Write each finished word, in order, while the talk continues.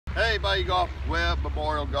Hey, Bayou Golf Webb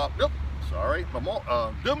Memorial Golf. Nope, sorry,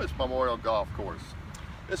 Dumas Memorial Golf Course.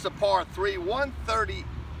 It's a par 3,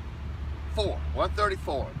 134.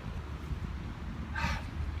 134.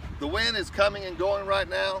 The wind is coming and going right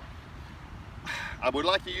now. I would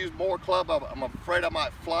like to use more club. I'm afraid I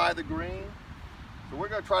might fly the green. So we're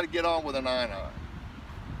going to try to get on with a 9-iron.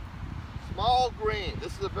 Small green.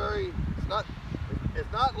 This is a very,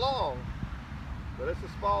 it's not long, but it's a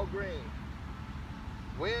small green.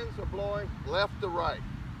 Winds are blowing left to right.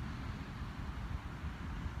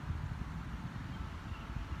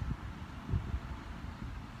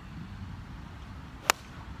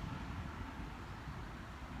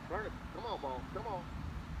 Turn it. Come on, ball. Come on.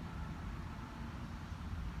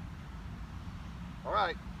 All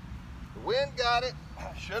right. The wind got it.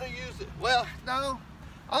 Should have used it. Well, no.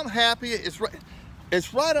 I'm happy. It's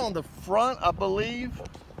right on the front, I believe.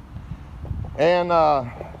 And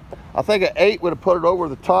I think an 8 would have put it over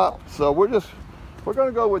the top. So we're going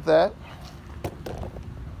to go with that.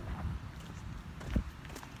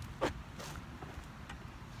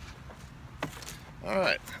 All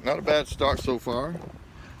right, not a bad start so far.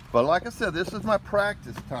 But like I said, this is my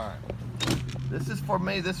practice time. This is for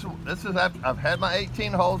me. This is I've had my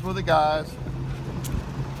 18 holes with the guys.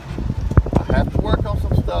 I have to work on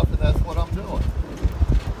some stuff, and that's what I'm doing.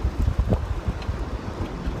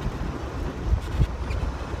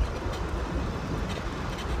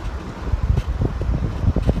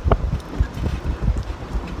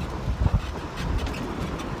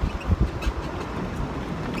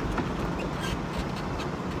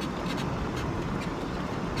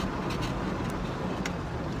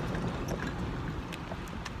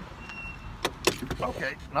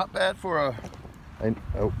 Okay, not bad for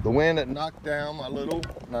the wind that knocked down my little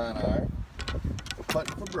 9-iron.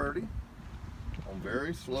 Putting for birdie on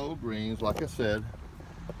very slow greens. Like I said,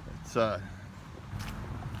 it's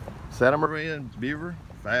Santa Maria and Beaver,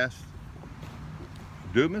 fast.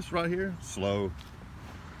 Dumas right here, slow.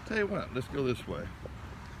 Tell you what, let's go this way.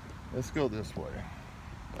 Let's go this way.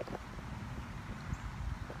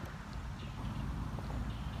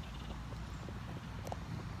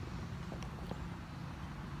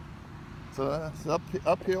 So it's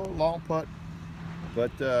uphill, long putt,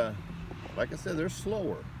 but like I said, they're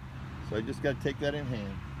slower. So I just got to take that in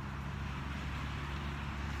hand.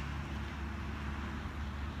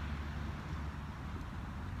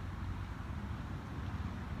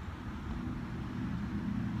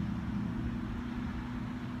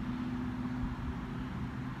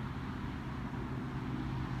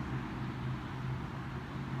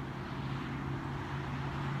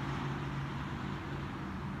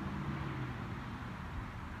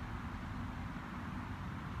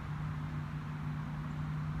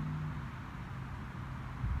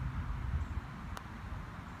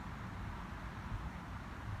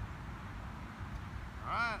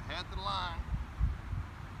 Had the line.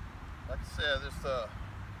 Like I said, the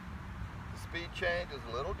speed change is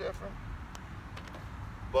a little different,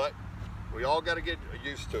 but we all got to get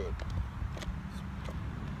used to it.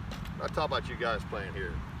 I'm not talking about you guys playing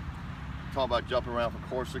here. I'm talking about jumping around from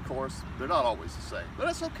course to course. They're not always the same, but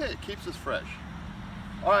that's okay. It keeps us fresh.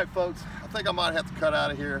 All right, folks. I think I might have to cut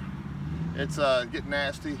out of here. It's getting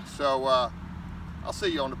nasty, so I'll see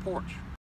you on the porch.